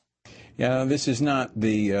homeless. Yeah, this is not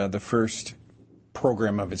the first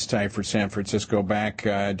program of its type for San Francisco. Back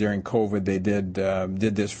during COVID, they did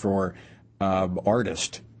this for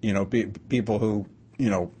artists, people who,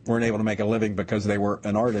 weren't able to make a living because they were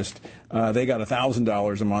an artist. They got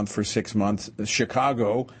 $1,000 a month for 6 months.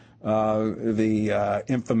 Chicago, the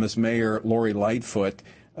infamous mayor, Lori Lightfoot,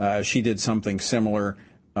 she did something similar,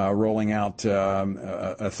 rolling out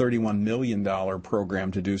a $31 million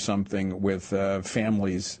program to do something with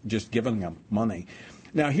families, just giving them money.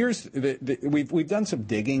 Now, here's we've done some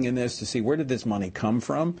digging in this to see where did this money come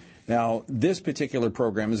from. Now, this particular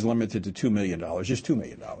program is limited to $2 million, just $2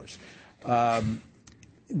 million.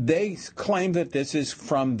 They claim that this is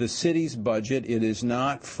from the city's budget. It is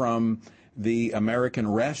not from the American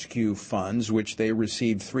Rescue Funds, which they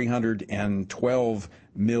received $312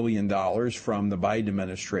 million from the Biden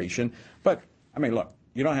administration. But, I mean, look,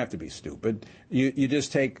 you don't have to be stupid. You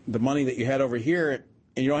just take the money that you had over here,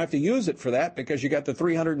 and you don't have to use it for that because you got the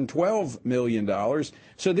 $312 million.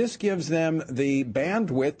 So this gives them the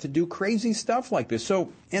bandwidth to do crazy stuff like this.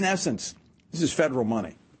 So, in essence, this is federal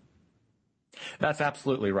money. That's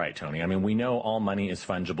absolutely right, Tony. I mean, we know all money is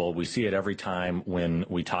fungible. We see it every time when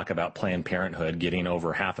we talk about Planned Parenthood getting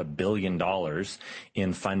over $500 million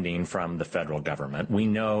in funding from the federal government. We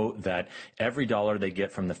know that every dollar they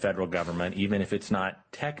get from the federal government, even if it's not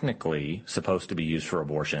technically supposed to be used for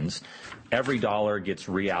abortions, every dollar gets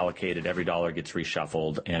reallocated, every dollar gets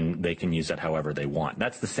reshuffled, and they can use it however they want.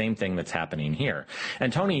 That's the same thing that's happening here.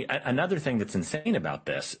 And Tony, another thing that's insane about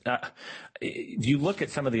this, if you look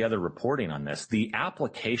at some of the other reporting on this, the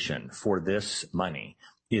application for this money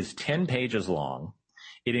is 10 pages long.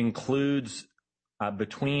 It includes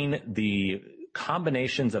between the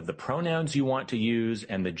combinations of the pronouns you want to use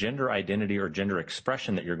and the gender identity or gender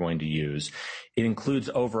expression that you're going to use, it includes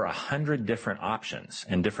over 100 different options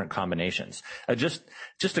and different combinations.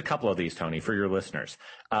 Just a couple of these, Tony, for your listeners.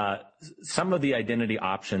 Some of the identity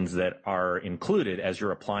options that are included as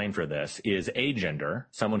you're applying for this is agender,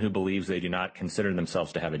 someone who believes they do not consider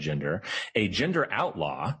themselves to have a gender, a gender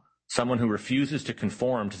outlaw, someone who refuses to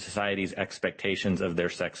conform to society's expectations of their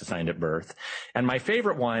sex assigned at birth. And my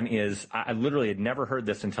favorite one is, I literally had never heard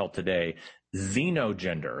this until today,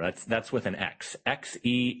 xenogender. That's with an X,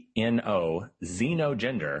 X-E-N-O,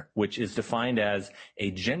 xenogender, which is defined as a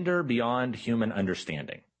gender beyond human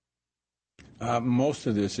understanding. Most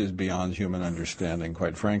of this is beyond human understanding,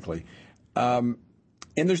 quite frankly.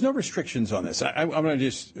 And there's no restrictions on this. I'm going to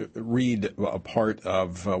just read a part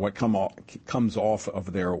of what comes off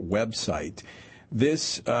of their website.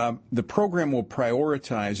 The program will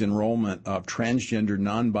prioritize enrollment of transgender,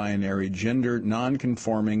 non-binary, gender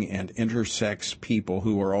non-conforming, and intersex people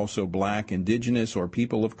who are also Black, Indigenous, or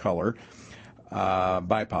people of color,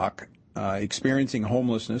 BIPOC, experiencing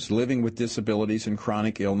homelessness, living with disabilities and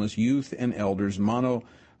chronic illness, youth and elders,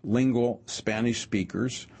 monolingual Spanish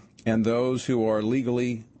speakers, and those who are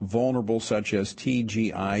legally vulnerable, such as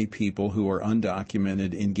TGI people who are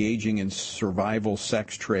undocumented, engaging in survival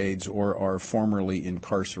sex trades, or are formerly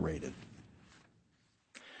incarcerated.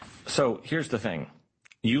 So here's the thing.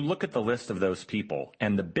 You look at the list of those people,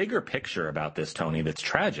 and the bigger picture about this, Tony, that's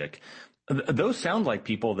tragic, those sound like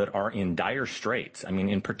people that are in dire straits. I mean,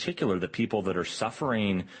 in particular, the people that are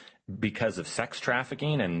suffering because of sex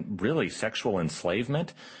trafficking and really sexual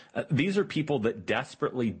enslavement. These are people that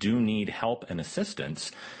desperately do need help and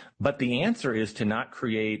assistance. But the answer is to not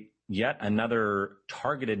create yet another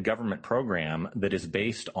targeted government program that is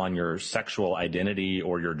based on your sexual identity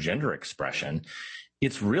or your gender expression.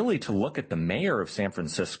 It's really to look at the mayor of San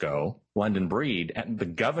Francisco, London Breed, and the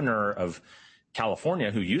governor of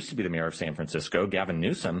California, who used to be the mayor of San Francisco, Gavin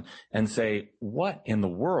Newsom, and say, what in the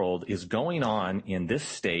world is going on in this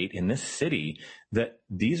state, in this city, that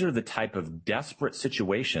these are the type of desperate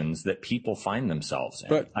situations that people find themselves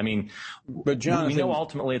in? But Jonathan, we know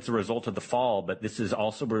ultimately it's a result of the fall, but this is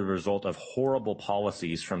also a result of horrible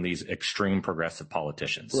policies from these extreme progressive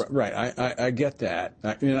politicians. Right. I get that.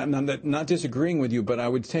 I'm not disagreeing with you, but I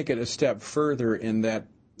would take it a step further in that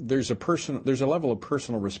there's a level of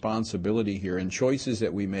personal responsibility here, and choices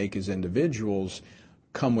that we make as individuals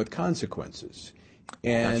come with consequences.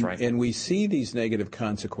 And, that's right. And we see these negative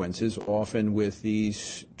consequences often with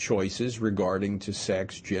these choices regarding to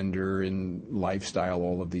sex, gender, and lifestyle,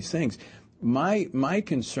 all of these things. My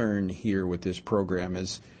concern here with this program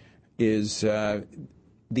is the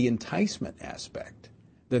enticement aspect,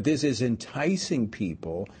 that this is enticing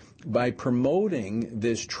people by promoting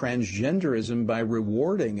this transgenderism by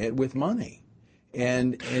rewarding it with money.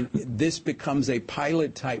 And this becomes a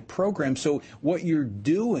pilot-type program. So what you're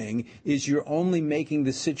doing is you're only making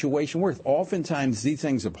the situation worse. Oftentimes, these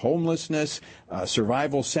things of homelessness,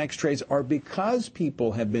 survival, sex trades are because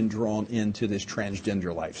people have been drawn into this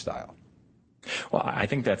transgender lifestyle. Well, I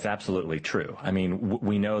think that's absolutely true. I mean,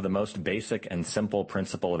 we know the most basic and simple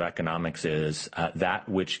principle of economics is that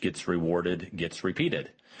which gets rewarded gets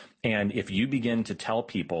repeated. And if you begin to tell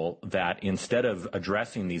people that instead of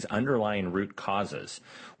addressing these underlying root causes,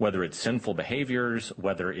 whether it's sinful behaviors,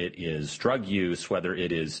 whether it is drug use, whether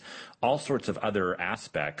it is all sorts of other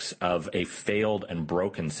aspects of a failed and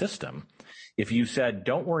broken system, if you said,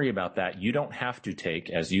 don't worry about that, you don't have to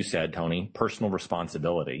take, as you said, Tony, personal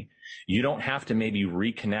responsibility. You don't have to maybe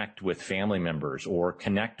reconnect with family members or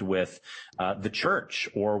connect with the church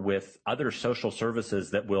or with other social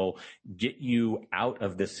services that will get you out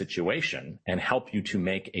of this situation and help you to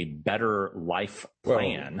make a better life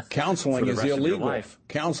plan. Well, counseling is illegal.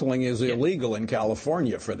 Counseling is illegal in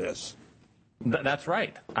California for this. That's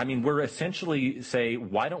right. I mean, we're essentially say,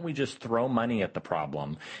 why don't we just throw money at the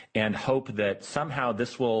problem and hope that somehow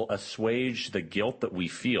this will assuage the guilt that we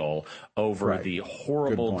feel over the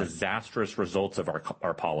horrible, disastrous results of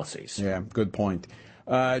our policies. Yeah, good point.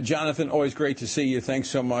 Jonathan, always great to see you. Thanks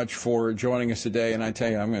so much for joining us today. And I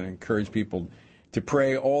tell you, I'm going to encourage people to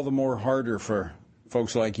pray all the more harder for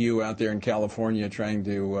folks like you out there in California trying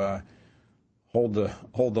to hold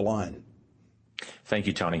the line. Thank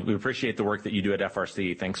you, Tony. We appreciate the work that you do at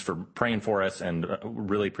FRC. Thanks for praying for us, and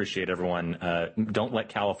really appreciate everyone. Don't let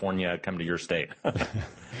California come to your state.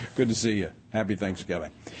 Good to see you. Happy Thanksgiving.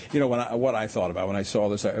 You know, what I thought about when I saw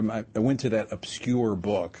this, I went to that obscure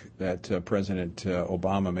book that President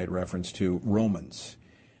Obama made reference to, Romans.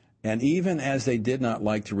 And even as they did not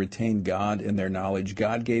like to retain God in their knowledge,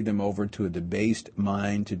 God gave them over to a debased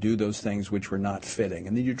mind to do those things which were not fitting.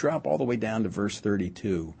 And then you drop all the way down to verse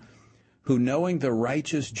 32. Who, knowing the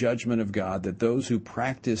righteous judgment of God, that those who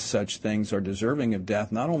practice such things are deserving of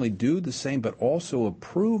death, not only do the same, but also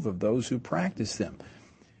approve of those who practice them.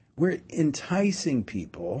 We're enticing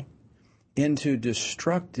people into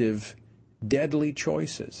destructive, deadly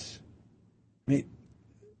choices. I mean,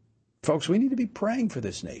 folks, we need to be praying for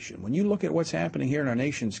this nation. When you look at what's happening here in our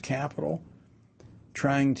nation's capital,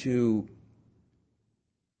 trying to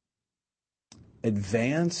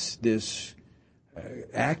advance this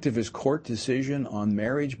activist court decision on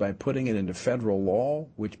marriage by putting it into federal law,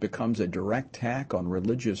 which becomes a direct attack on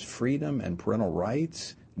religious freedom and parental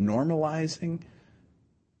rights, normalizing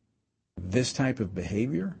this type of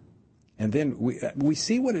behavior. And then we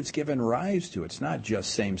see what it's given rise to. It's not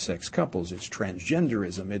just same-sex couples. It's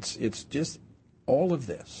transgenderism. It's just all of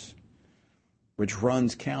this, which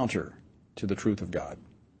runs counter to the truth of God.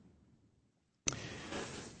 All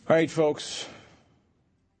right, folks,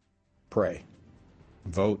 pray.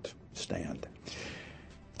 Vote, stand.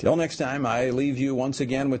 Till next time, I leave you once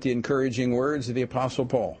again with the encouraging words of the Apostle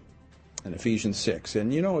Paul in Ephesians 6.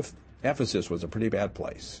 And you know, if Ephesus was a pretty bad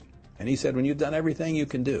place. And he said, when you've done everything you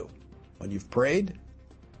can do, when you've prayed,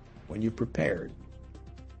 when you've prepared,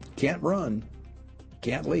 can't run,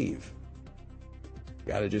 can't leave.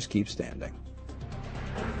 Got to just keep standing.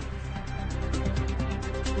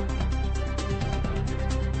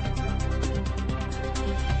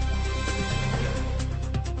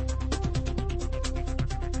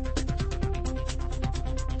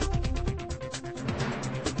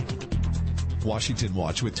 Washington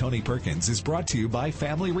Watch with Tony Perkins is brought to you by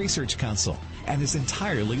Family Research Council and is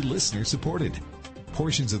entirely listener-supported.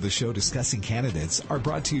 Portions of the show discussing candidates are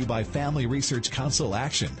brought to you by Family Research Council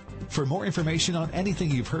Action. For more information on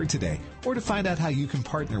anything you've heard today, or to find out how you can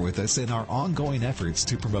partner with us in our ongoing efforts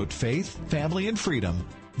to promote faith, family, and freedom,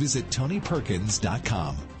 visit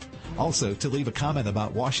TonyPerkins.com. Also, to leave a comment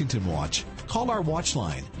about Washington Watch, call our watch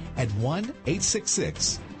line at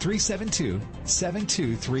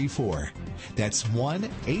 1-866-372-7234. That's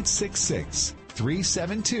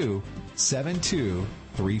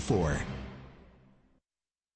 1-866-372-7234.